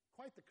yet.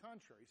 Quite the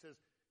contrary. He says,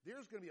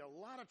 there's going to be a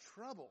lot of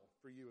trouble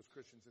for you as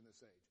Christians in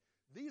this age.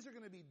 These are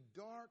going to be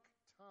dark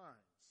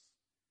times.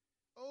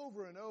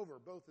 Over and over,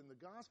 both in the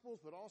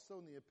Gospels but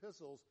also in the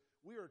epistles,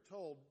 we are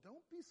told,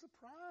 don't be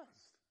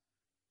surprised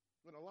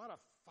when a lot of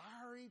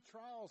fiery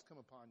trials come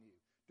upon you.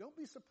 Don't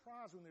be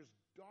surprised when there's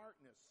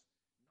darkness,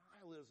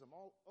 nihilism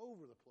all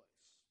over the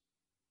place.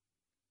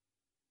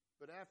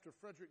 But after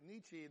Friedrich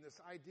Nietzsche and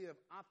this idea of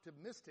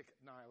optimistic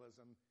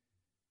nihilism,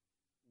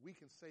 we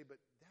can say, but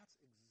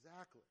that's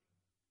exactly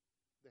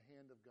the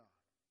hand of God.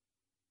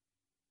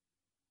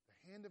 The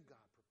hand of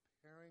God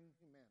preparing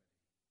humanity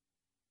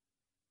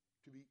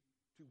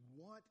to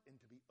want and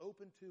to be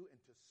open to and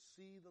to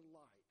see the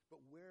light. But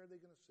where are they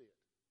going to see it?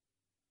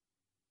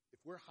 If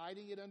we're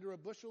hiding it under a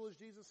bushel, as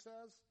Jesus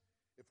says,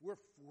 if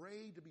we're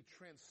afraid to be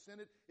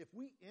transcendent, if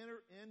we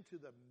enter into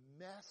the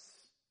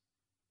mess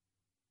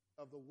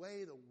of the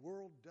way the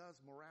world does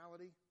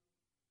morality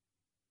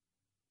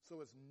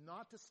so as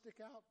not to stick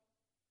out,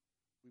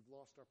 we've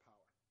lost our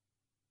power.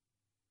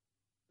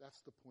 That's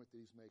the point that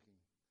he's making.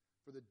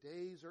 For the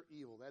days are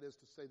evil. That is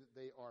to say that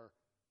they are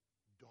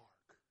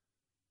dark.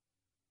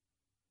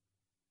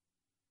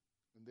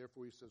 And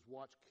therefore he says,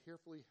 watch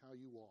carefully how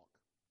you walk.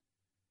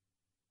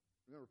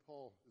 Remember,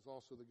 Paul is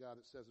also the guy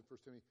that says in 1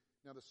 Timothy,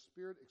 now the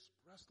Spirit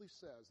expressly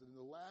says that in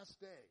the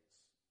last days,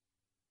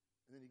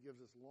 and then he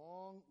gives this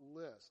long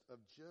list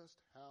of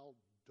just how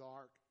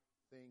dark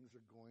things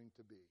are going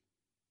to be.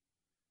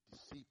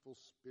 Deceitful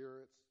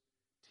spirits,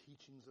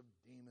 teachings of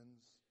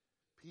demons,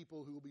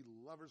 people who will be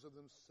lovers of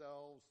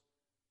themselves.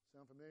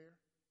 Sound familiar?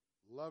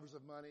 Lovers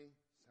of money.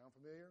 Sound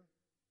familiar?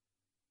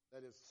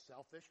 That is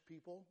selfish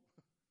people.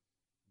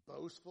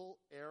 Boastful,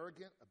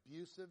 arrogant,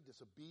 abusive,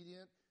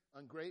 disobedient,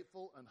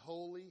 ungrateful,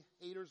 unholy,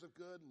 haters of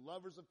good,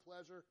 lovers of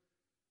pleasure.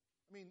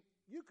 I mean,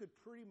 you could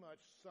pretty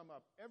much sum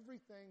up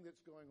everything that's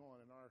going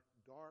on in our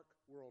dark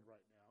world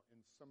right now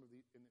in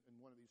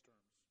one of these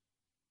terms.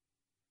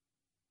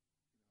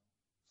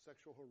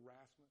 Sexual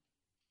harassment,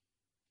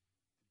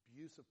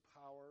 abuse of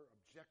power,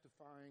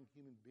 objectifying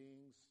human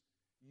beings,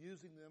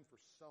 using them for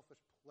selfish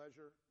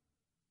pleasure.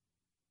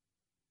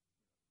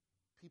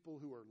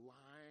 People who are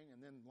lying and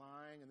then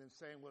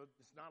saying, well,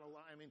 it's not a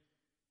lie. I mean,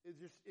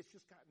 it's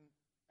just gotten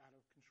out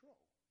of control,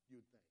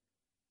 you would think.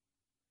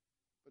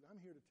 But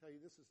I'm here to tell you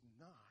this is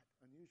not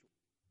unusual.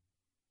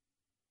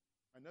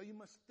 I know you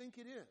must think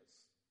it is,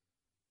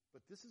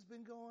 but this has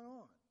been going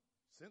on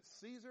since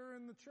Caesar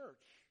and the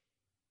church.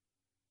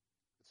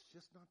 It's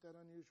just not that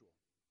unusual.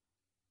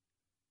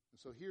 And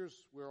so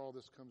here's where all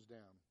this comes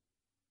down.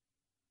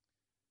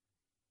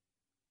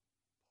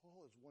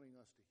 Paul is wanting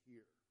us to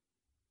hear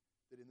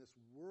that in this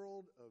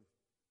world of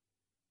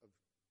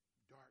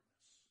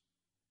darkness,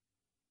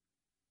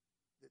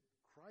 that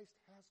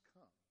Christ has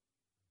come.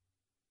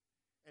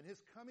 And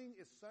his coming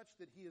is such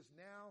that he is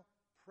now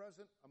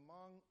present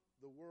among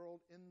the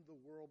world, in the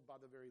world, by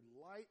the very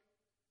light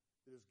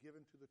that is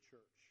given to the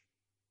church.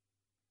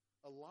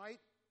 A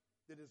light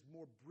that is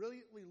more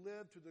brilliantly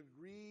lived to the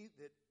degree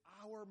that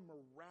our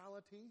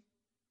morality,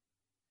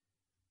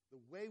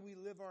 the way we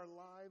live our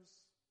lives,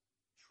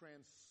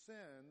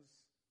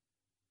 transcends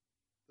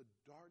the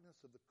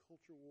darkness of the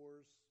culture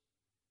wars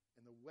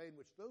and the way in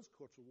which those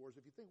culture wars,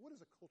 if you think, what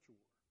is a culture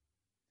war?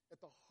 At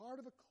the heart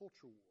of a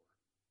culture war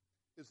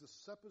is the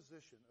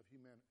supposition of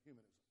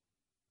humanism.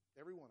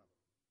 Every one of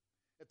them.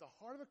 At the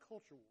heart of a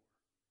culture war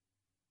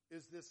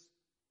is this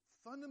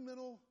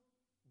fundamental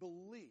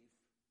belief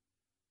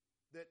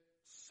that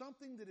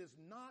something that is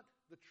not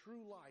the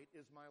true light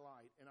is my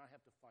light, and I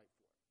have to fight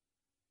for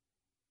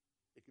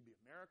it. It could be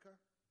America.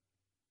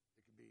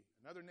 It could be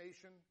another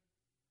nation.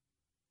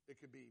 It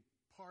could be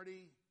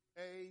party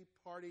A,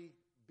 party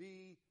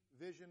B,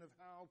 vision of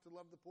how to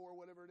love the poor,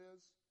 whatever it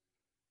is.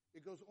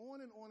 It goes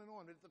on and on and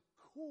on. But at the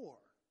core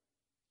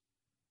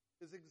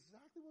is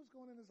exactly what's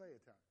going on in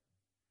Isaiah time.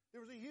 There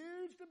was a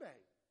huge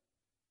debate.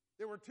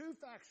 There were two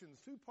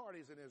factions, two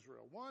parties in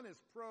Israel. One is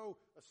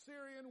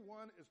pro-Assyrian,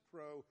 one is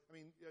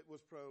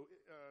was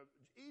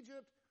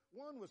pro-Egypt,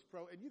 one was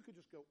and you could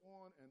just go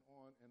on and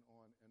on and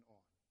on and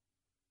on.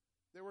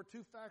 There were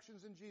two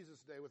factions in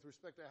Jesus' day with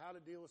respect to how to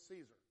deal with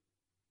Caesar.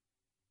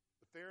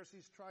 The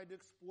Pharisees tried to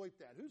exploit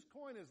that. Whose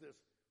coin is this?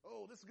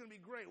 Oh, this is going to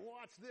be great.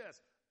 Watch this.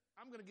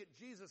 I'm going to get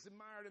Jesus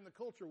admired in the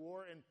culture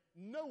war, and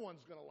no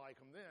one's going to like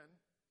him then.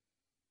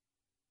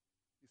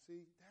 You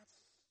see,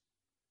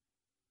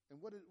 and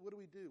what do?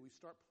 We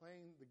start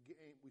playing the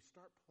game. We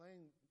start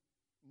playing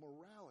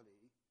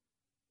morality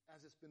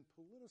as it's been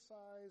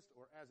politicized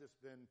or as it's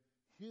been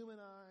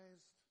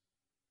humanized.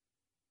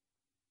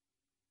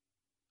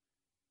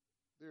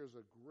 There's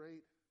a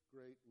great,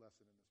 great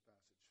lesson in this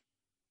passage.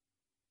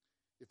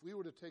 If we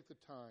were to take the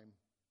time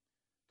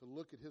to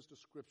look at his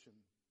description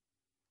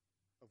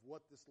of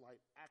what this light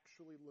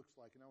actually looks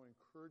like, and I would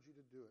encourage you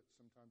to do it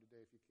sometime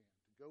today if you can,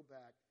 to go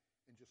back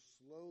and just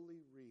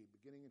slowly read,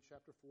 beginning in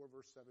chapter 4,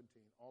 verse 17,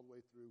 all the way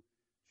through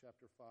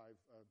chapter 5,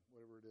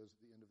 whatever it is,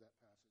 at the end of that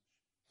passage.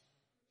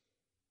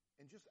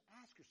 And just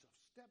ask yourself,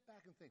 step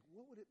back and think,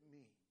 what would it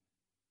mean?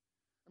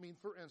 I mean,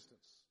 for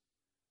instance,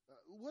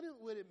 what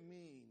would it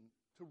mean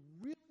to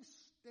really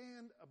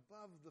stand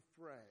above the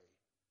fray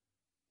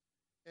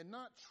and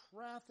not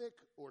traffic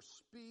or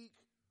speak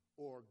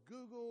or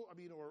Google,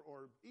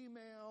 or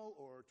email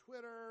or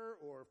Twitter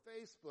or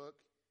Facebook,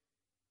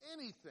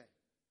 anything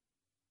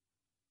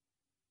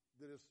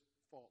that is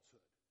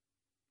falsehood?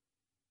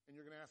 And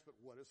you're going to ask, but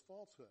what is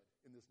falsehood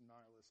in this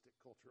nihilistic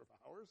culture of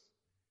ours?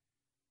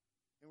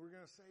 And we're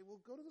going to say,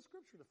 well, go to the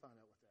scripture to find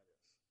out what that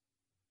is.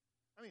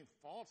 I mean,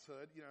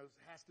 falsehood,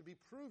 has to be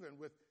proven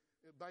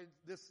by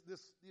this,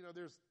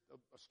 there's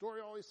a story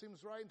always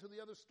seems right until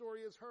the other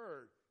story is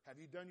heard. Have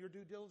you done your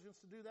due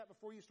diligence to do that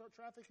before you start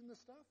trafficking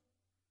this stuff?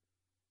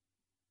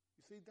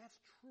 You see, that's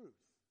truth.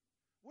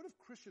 What if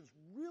Christians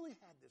really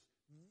had this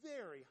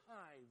very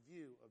high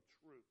view of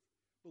truth,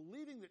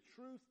 believing that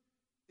truth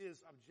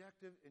is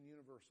objective and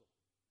universal?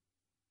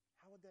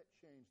 How would that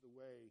change the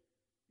way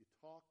you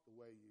talk, the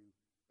way you,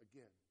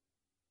 again,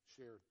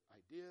 share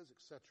ideas,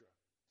 etc.?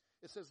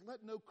 It says,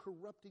 let no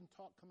corrupting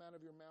talk come out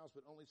of your mouths,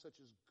 but only such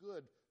as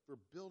good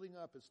for building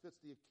up as fits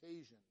the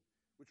occasion,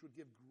 which would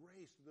give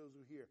grace to those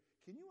who hear.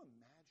 Can you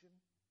imagine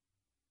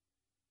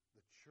the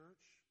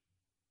church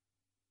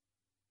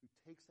who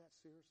takes that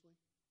seriously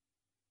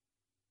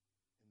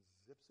and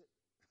zips it?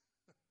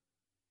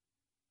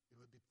 It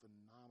would be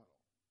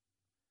phenomenal.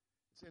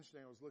 It's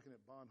interesting, I was looking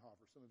at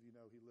Bonhoeffer. Some of you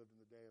know he lived in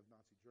the day of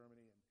Nazi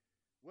Germany, and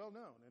well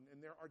known.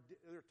 And there are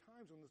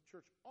times when the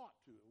church ought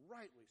to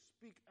rightly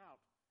speak out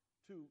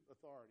to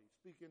authority,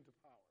 speak into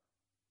power.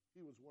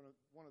 He was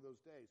one of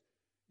those days.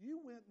 You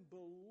wouldn't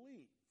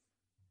believe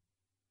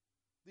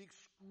the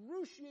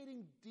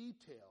excruciating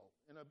detail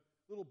in a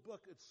little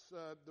book. It's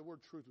the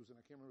word truth was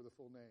in. I can't remember the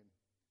full name.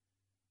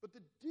 But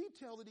the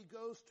detail that he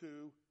goes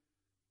to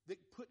that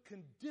put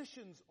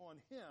conditions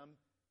on him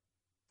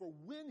for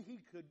when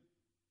he could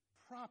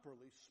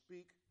properly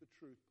speak the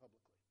truth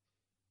publicly.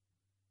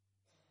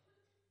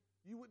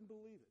 You wouldn't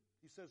believe it.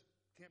 He says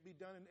can't be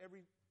done in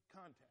every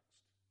context.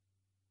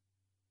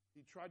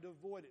 He tried to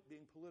avoid it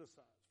being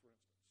politicized, for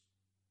instance.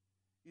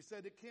 He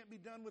said it can't be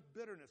done with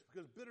bitterness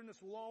because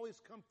bitterness will always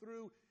come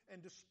through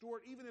and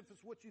distort. Even if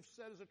it's what you've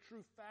said is a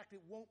true fact,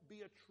 it won't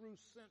be a true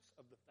sense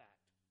of the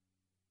fact.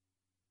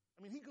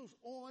 I mean, he goes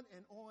on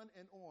and on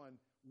and on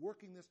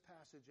working this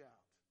passage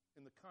out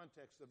in the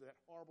context of that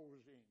horrible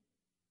regime.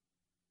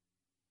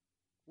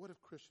 What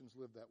if Christians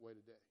lived that way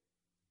today?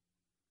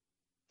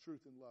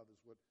 Truth and love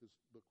is what his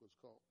book was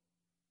called.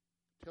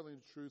 Telling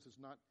the truth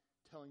is not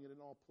telling it in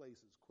all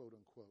places, quote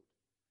unquote.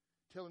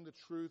 Telling the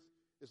truth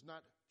is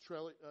not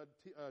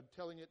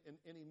telling it in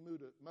any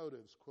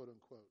motives, quote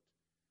unquote.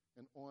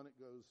 And on it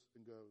goes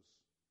and goes.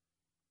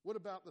 What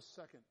about the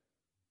second?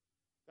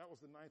 That was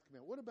the 9th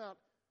commandment. What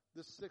about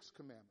the 6th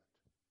commandment?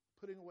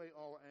 Putting away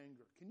all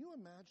anger. Can you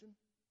imagine?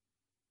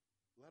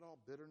 Let all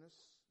bitterness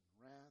and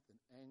wrath and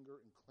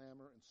anger and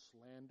clamor and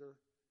slander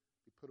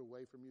be put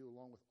away from you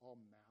along with all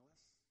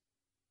malice.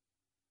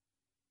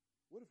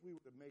 What if we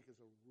were to make as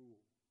a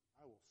rule,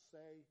 I will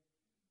say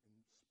and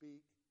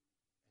speak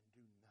and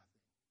do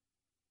nothing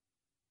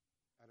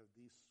out of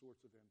these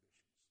sorts of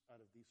ambitions, out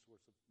of these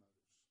sorts of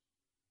motives?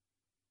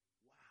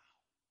 Wow.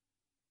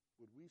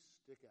 Would we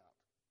stick out?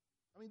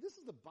 I mean, this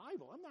is the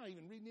Bible. I'm not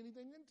even reading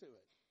anything into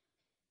it.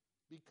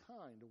 Be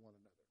kind to one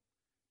another,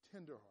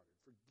 tenderhearted,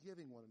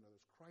 forgiving one another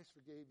as Christ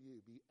forgave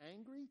you. Be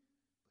angry,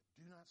 but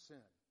do not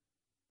sin.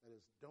 That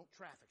is, don't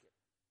traffic it.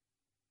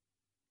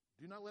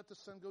 Do not let the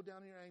sun go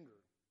down in your anger.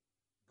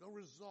 Go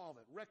resolve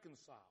it,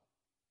 reconcile.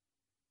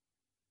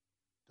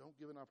 Don't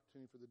give an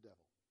opportunity for the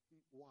devil.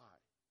 Why?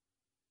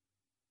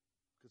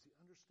 Because he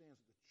understands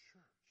that the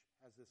church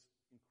has this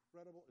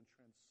incredible and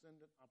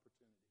transcendent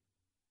opportunity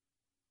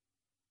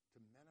to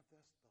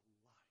manifest the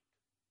light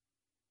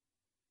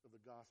of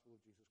the gospel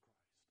of Jesus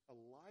Christ. A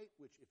light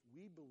which, if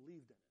we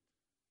believed in it,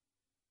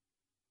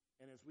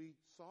 and as we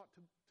sought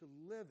to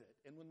live it,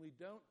 and when we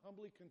don't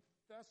humbly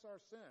confess our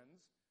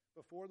sins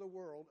before the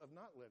world of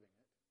not living it,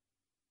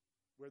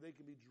 where they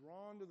can be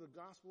drawn to the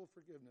gospel of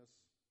forgiveness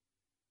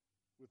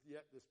with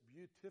yet this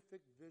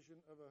beatific vision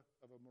of a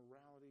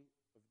morality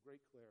of great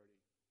clarity,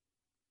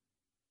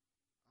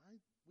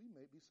 we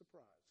may be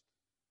surprised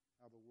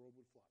how the world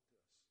would flock to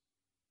us.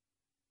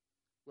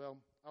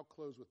 Well, I'll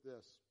close with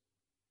this.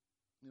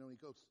 He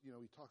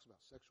talks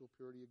about sexual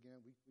purity again.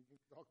 We can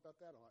talk about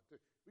that a lot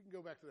too. We can go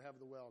back to the Have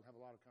of the Well and have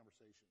a lot of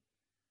conversation.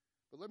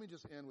 But let me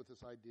just end with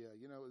this idea.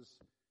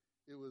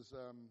 It was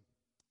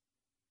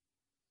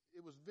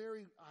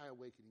very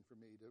eye-awakening for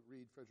me to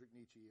read Friedrich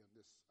Nietzsche and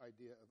this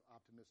idea of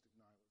optimistic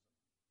nihilism.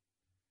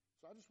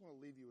 So I just want to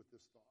leave you with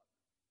this thought.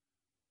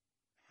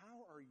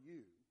 How are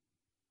you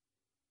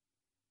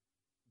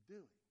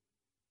doing?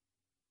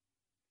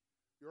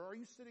 Are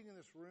you sitting in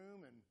this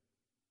room and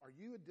are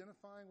you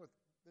identifying with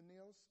the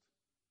nihilist?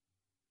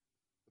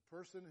 The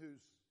person who's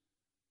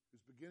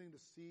beginning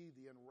to see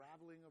the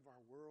unraveling of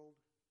our world,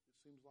 it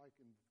seems like,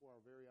 before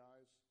our very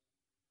eyes?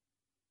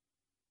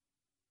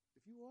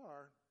 If you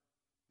are,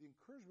 the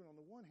encouragement on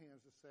the one hand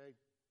is to say,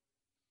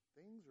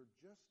 things are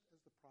just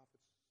as the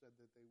prophets said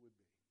that they would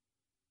be.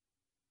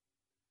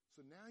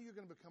 So now you're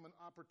going to become an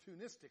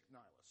opportunistic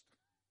nihilist.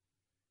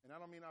 And I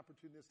don't mean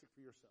opportunistic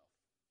for yourself.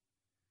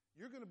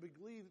 You're going to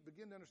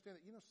begin to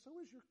understand that, so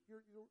is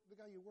the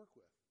guy you work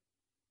with.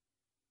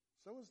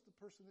 So is the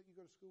person that you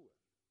go to school with.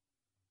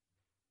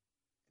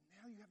 And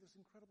now you have this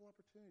incredible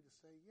opportunity to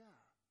say, yeah,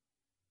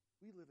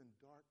 we live in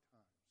dark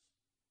times.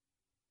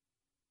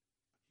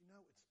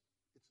 But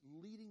it's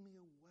leading me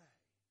away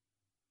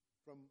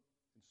from,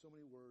 in so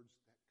many words,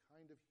 that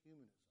kind of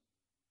humanism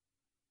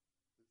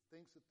that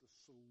thinks that the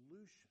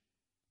solution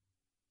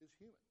is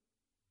human.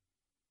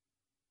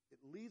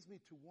 It leads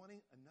me to wanting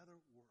another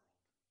world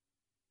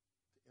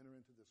to enter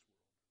into this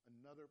world,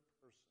 another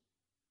person,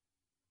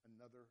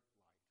 another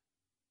light.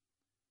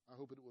 I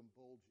hope it will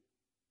embolden you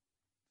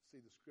to see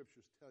the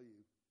Scriptures tell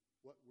you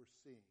what we're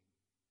seeing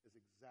is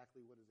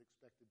exactly what is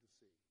expected to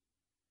see.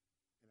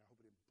 And I hope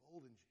it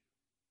emboldens you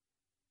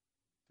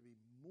to be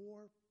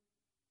more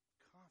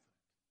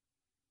confident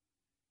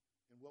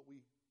in what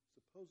we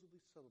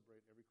supposedly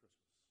celebrate every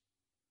Christmas.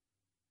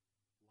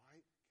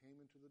 Light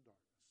came into the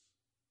darkness.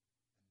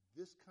 And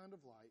this kind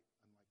of light,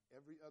 unlike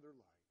every other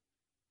light,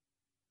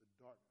 the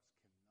darkness